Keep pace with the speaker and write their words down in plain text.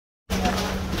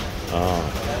Ah,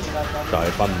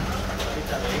 Taipan.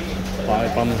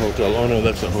 Taipan Hotel. Oh no,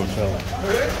 that's a hotel.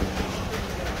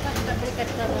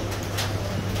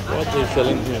 What are they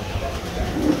selling here?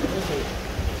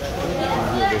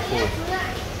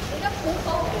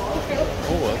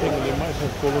 Oh, I think they might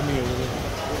have kolo mee over there.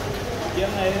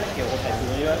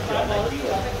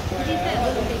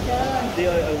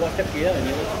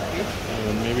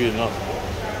 Maybe not.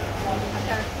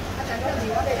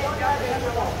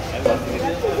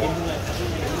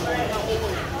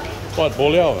 What? Bo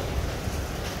liao?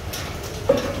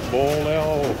 Bo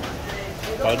liao.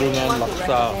 Padungan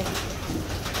laksa.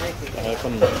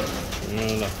 Taipan.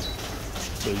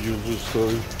 The usual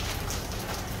story.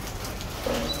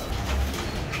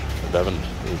 Devon,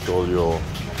 it's all your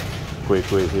kueh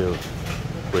here.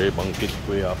 Kueh bangkit,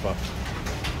 kueh apa.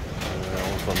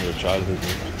 All from your childhood.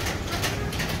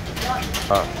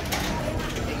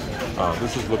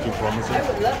 This is looking promising. I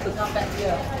would love to come back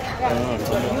here. Yeah,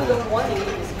 you don't want to eat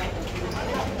this kind of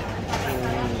food.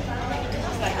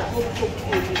 It's like a home cooked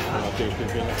food.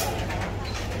 Okay.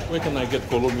 Where can I get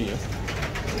kolo mee?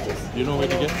 Do you know where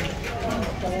to get?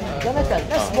 Jonathan,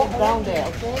 let's walk down there,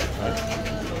 okay?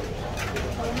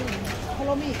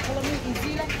 Follow me,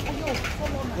 easy like.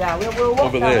 Yeah, we'll walk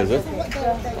over down. there, is it?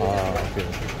 Okay.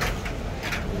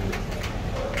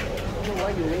 Why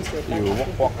you waste your time? You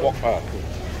walk up.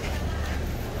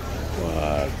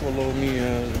 Wow, follow me.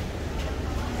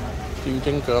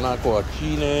 Ching kana kwa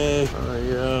chine.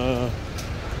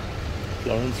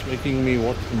 Florence making me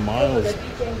walk miles.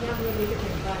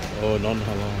 Oh,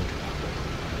 non-halal.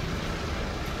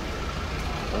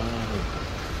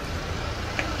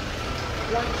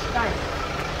 Lunchtime.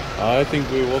 I think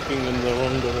we're walking in the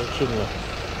wrong direction.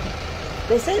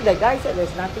 They say the guy said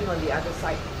there's nothing on the other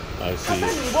side. I see.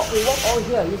 Sometimes we walk all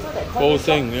here. You saw that Whole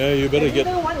thing, yeah, you better get.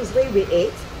 The one is where we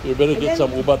ate. You better get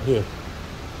some ubat here.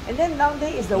 And then down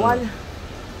there is the one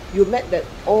you met that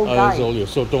old guy. That's all your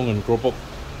sotong and keropok.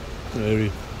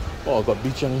 Maybe. Oh, got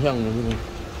bichang hyang and everything.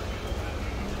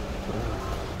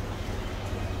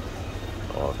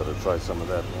 Oh, I gotta try some of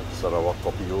that. Sarawak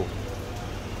kopi o.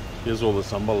 Here's all the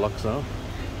sambal laksa.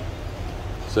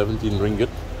 17 ringgit.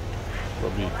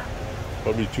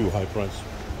 Probably too high price.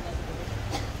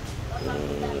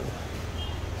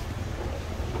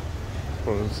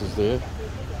 Florence is there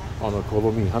on a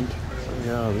kolo mee hunt.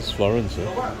 Yeah, this is Florence.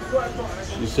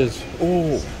 She says,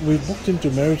 oh, we booked into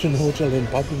Meriton Hotel in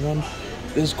Padungan.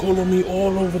 There's kolo mee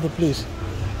all over the place.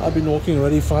 I've been walking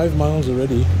already 5 miles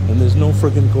already and there's no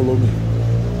friggin' kolo mee.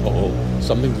 Uh-oh,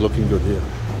 something's looking good here.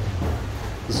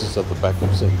 This is at the back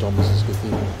of St. Thomas's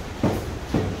Cathedral.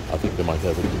 I think they might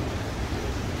have it.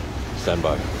 Stand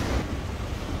by.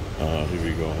 Here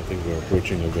we go. I think we're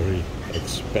approaching a very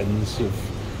expensive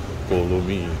kolo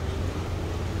mee.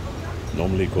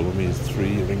 Normally kolo mee is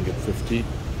 3 ringgit 50.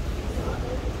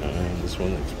 And this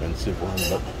one expensive one,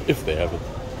 but if they have it.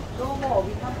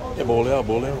 Yeah, bo liao.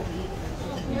 We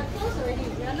are closed already.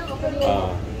 We are not opening.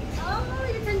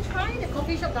 You can try the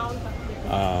coffee shop down.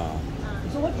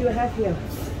 So what do you have here?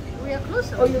 We are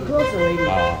closed Oh, already. you closed already.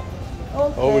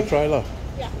 Okay. Oh, we try lah.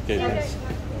 Yeah. Okay, thanks.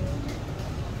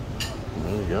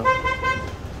 There we go.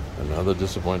 Another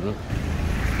disappointment.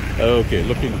 Okay,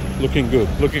 looking good,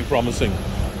 looking promising.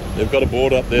 They've got a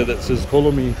board up there that says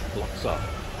kolo mee laksa.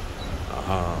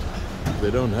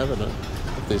 They don't have it. Huh?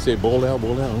 If they say bo liao, I'm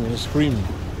going to scream.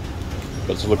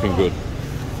 But it's looking good.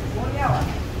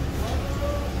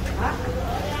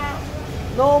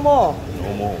 No more.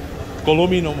 No more. Kolo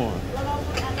mee no more.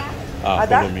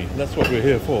 Kolo mee. That's what we're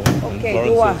here for. Okay,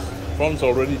 and Florence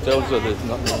already tells her there's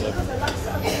nothing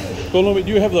left. Kolo mee,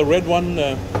 do you have the red one,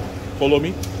 kolo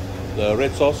mee? The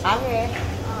red sauce?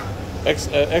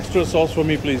 Extra sauce for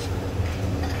me, please.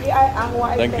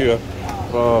 Thank you.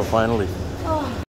 Oh, finally.